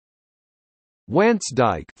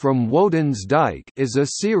Wansdyke from Woden's-dyke is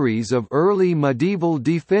a series of early medieval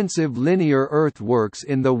defensive linear earthworks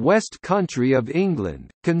in the West Country of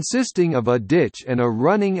England, consisting of a ditch and a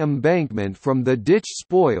running embankment from the ditch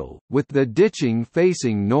spoil, with the ditching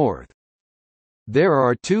facing north. There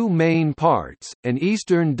are two main parts, an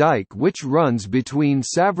eastern dyke which runs between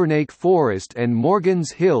Savernake Forest and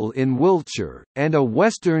Morgan's Hill in Wiltshire, and a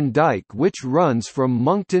western dyke which runs from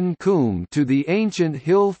Monkton Combe to the ancient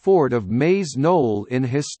hill fort of Maze Knoll in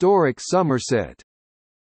historic Somerset.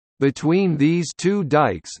 Between these two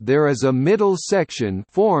dykes there is a middle section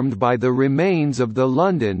formed by the remains of the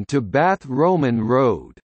London to Bath Roman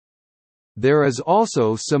road. There is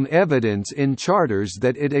also some evidence in charters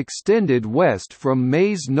that it extended west from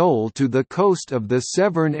Maze Knoll to the coast of the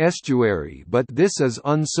Severn estuary, but this is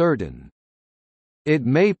uncertain. It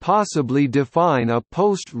may possibly define a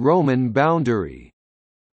post-Roman boundary.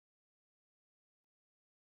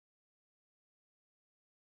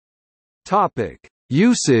 Topic: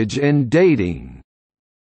 Usage and dating.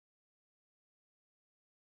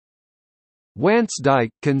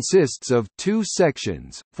 Wansdyke consists of two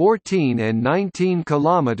sections, 14 and 19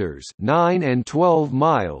 kilometers (9 and 12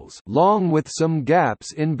 miles) long with some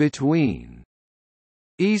gaps in between.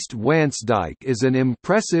 East Wansdyke is an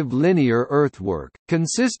impressive linear earthwork,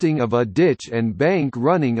 consisting of a ditch and bank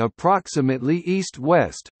running approximately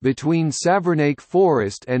east-west, between Savernake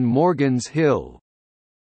Forest and Morgan's Hill.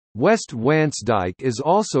 West Wansdyke is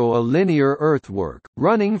also a linear earthwork,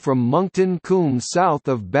 running from Monkton Combe south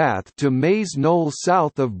of Bath to Maze Knoll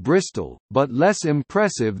south of Bristol, but less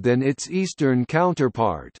impressive than its eastern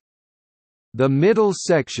counterpart. The middle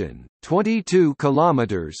section, 22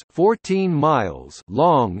 kilometers (14 miles)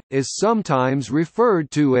 long, is sometimes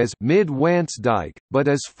referred to as Mid Wansdyke, but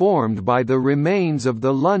is formed by the remains of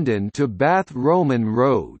the London to Bath Roman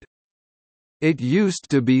road. It used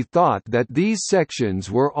to be thought that these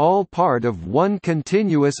sections were all part of one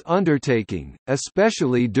continuous undertaking,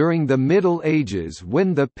 especially during the Middle Ages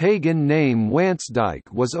when the pagan name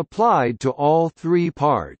Wansdyke was applied to all three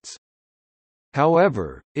parts.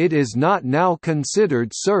 However, it is not now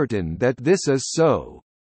considered certain that this is so.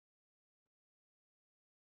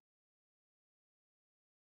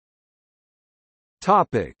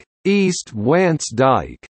 East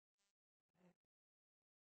Wansdyke.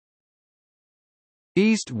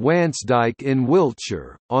 East Wansdyke in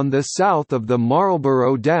Wiltshire, on the south of the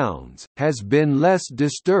Marlborough Downs, has been less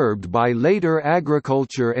disturbed by later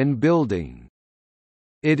agriculture and building.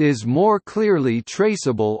 It is more clearly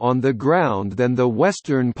traceable on the ground than the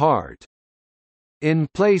western part. In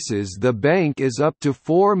places the bank is up to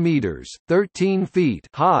 4 meters (13 feet)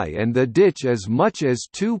 high and the ditch as much as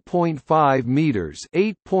 2.5 meters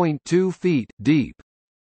 (8.2 feet) deep.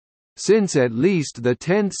 Since at least the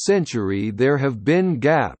 10th century there have been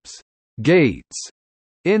gates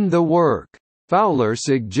in the work. Fowler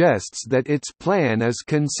suggests that its plan is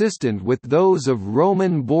consistent with those of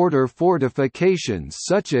Roman border fortifications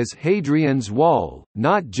such as Hadrian's Wall,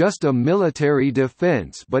 not just a military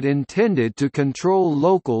defence but intended to control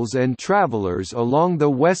locals and travellers along the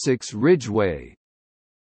Wessex Ridgeway.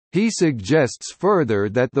 He suggests further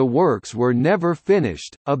that the works were never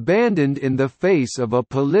finished, abandoned in the face of a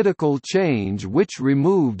political change which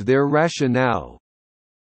removed their rationale.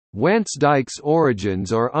 Wansdyke's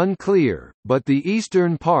origins are unclear, but the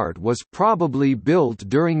eastern part was probably built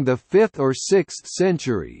during the 5th or 6th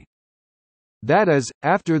century. That is,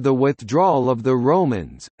 after the withdrawal of the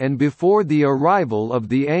Romans, and before the arrival of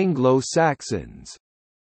the Anglo-Saxons.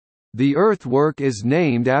 The earthwork is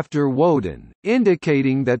named after Woden,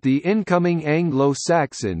 indicating that the incoming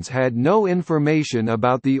Anglo-Saxons had no information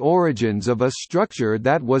about the origins of a structure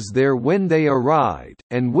that was there when they arrived,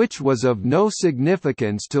 and which was of no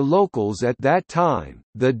significance to locals at that time.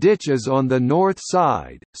 The ditch is on the north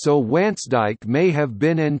side, so Wansdyke may have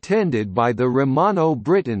been intended by the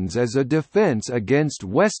Romano-Britons as a defence against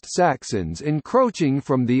West Saxons encroaching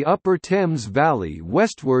from the upper Thames Valley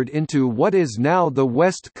westward into what is now the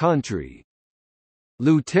West Country.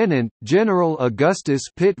 Lieutenant General Augustus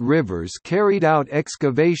Pitt Rivers carried out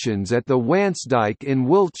excavations at the Wansdyke in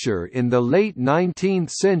Wiltshire in the late 19th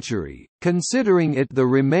century, considering it the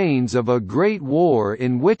remains of a great war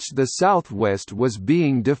in which the southwest was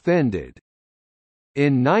being defended.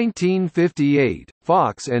 In 1958,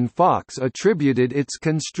 Fox and Fox attributed its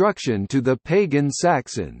construction to the pagan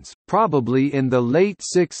Saxons, probably in the late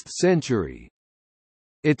 6th century.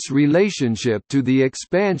 Its relationship to the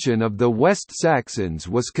expansion of the West Saxons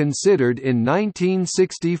was considered in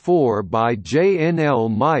 1964 by J. N. L.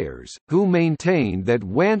 Myers, who maintained that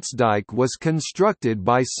Wansdyke was constructed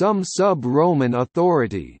by some sub-Roman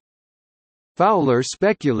authority. Fowler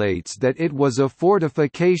speculates that it was a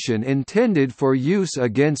fortification intended for use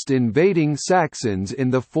against invading Saxons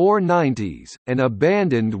in the 490s, and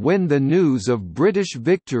abandoned when the news of British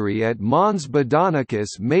victory at Mons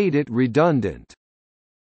Badonicus made it redundant.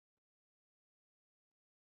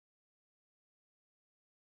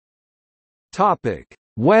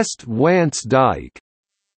 West Wansdyke.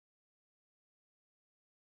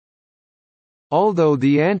 Although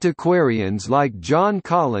the antiquarians like John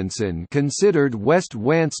Collinson considered West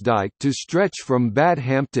Wansdyke to stretch from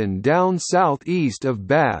Badhampton down south-east of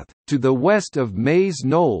Bath, to the west of Maze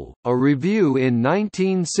Knoll, a review in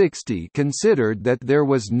 1960 considered that there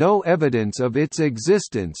was no evidence of its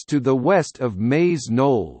existence to the west of Maze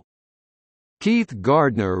Knoll. Keith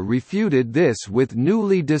Gardner refuted this with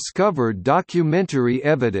newly discovered documentary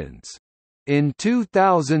evidence. In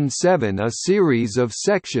 2007 a series of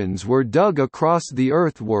sections were dug across the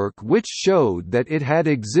earthwork which showed that it had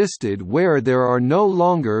existed where there are no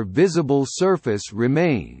longer visible surface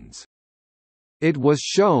remains. It was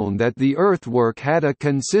shown that the earthwork had a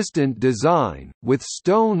consistent design, with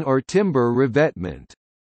stone or timber revetment.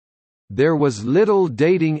 There was little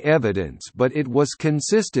dating evidence, but it was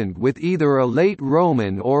consistent with either a late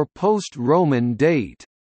Roman or post-Roman date.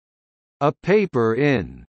 A paper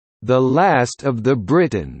in The Last of the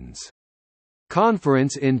Britons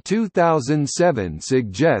conference in 2007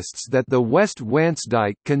 suggests that the West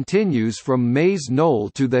Wansdyke continues from Maze Knoll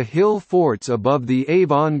to the hill forts above the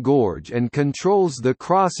Avon Gorge and controls the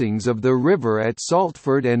crossings of the river at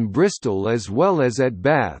Saltford and Bristol as well as at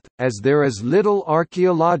Bath. As there is little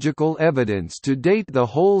archaeological evidence to date the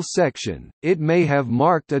whole section, it may have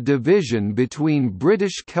marked a division between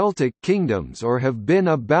British Celtic kingdoms or have been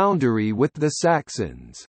a boundary with the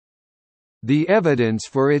Saxons. The evidence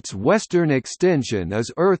for its western extension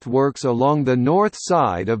is earthworks along the north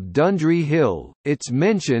side of Dundry Hill, its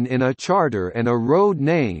mention in a charter and a road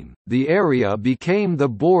name. The area became the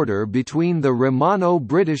border between the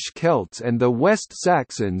Romano-British Celts and the West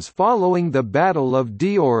Saxons following the Battle of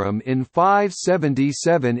Diorum in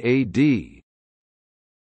 577 AD.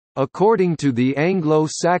 According to the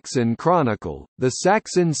Anglo-Saxon Chronicle, the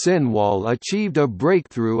Saxon Cenwalh achieved a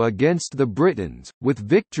breakthrough against the Britons, with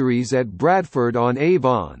victories at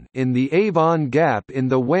Bradford-on-Avon in the Avon Gap in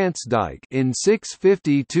the Wansdyke in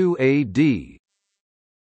 652 AD,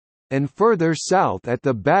 and further south at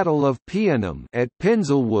the Battle of Pianum at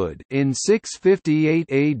Pinselwood in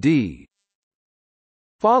 658 AD,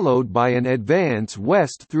 followed by an advance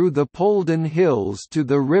west through the Polden Hills to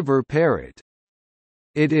the River Parrett.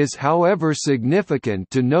 It is however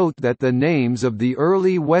significant to note that the names of the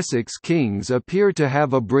early Wessex kings appear to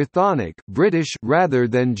have a Brythonic British rather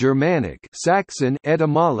than Germanic Saxon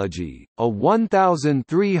etymology. A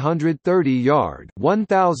 1,330-yard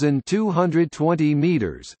 (1,220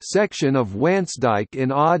 meters) section of Wansdyke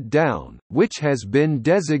in Odd Down, which has been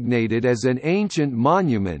designated as an ancient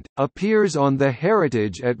monument, appears on the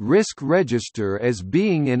Heritage at Risk Register as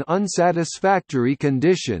being in unsatisfactory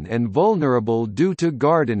condition and vulnerable due to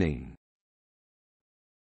gardening.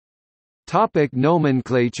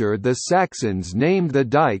 Nomenclature. The Saxons named the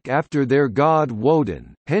dike after their god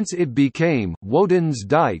Woden, hence it became Woden's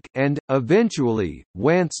Dyke and, eventually,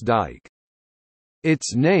 Wansdyke.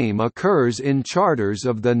 Its name occurs in charters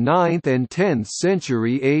of the 9th and 10th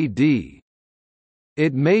century AD.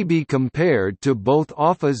 It may be compared to both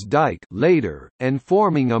Offa's Dyke later, and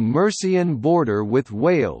forming a Mercian border with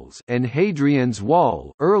Wales, and Hadrian's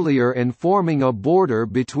Wall earlier, and forming a border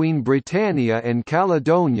between Britannia and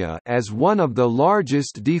Caledonia as one of the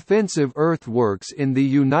largest defensive earthworks in the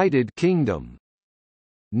United Kingdom.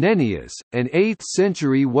 Nennius, an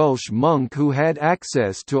 8th-century Welsh monk who had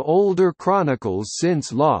access to older chronicles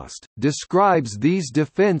since lost, describes these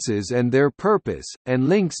defences and their purpose, and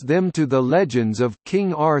links them to the legends of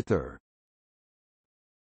King Arthur.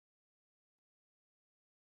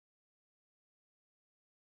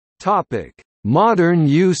 Modern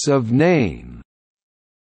use of name.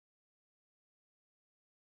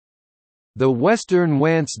 The Western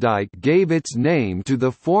Wansdyke gave its name to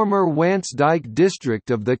the former Wansdyke district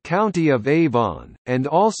of the County of Avon, and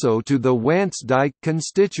also to the Wansdyke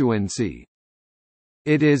constituency.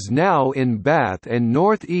 It is now in Bath and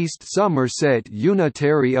North East Somerset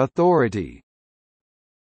Unitary Authority.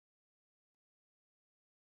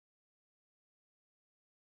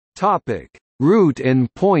 Route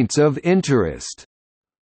and points of interest.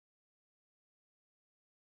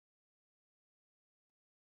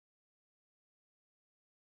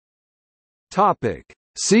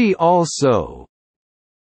 See also: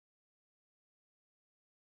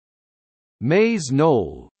 Maze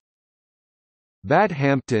Knoll,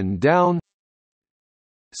 Badhampton Down,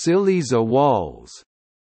 Silesia walls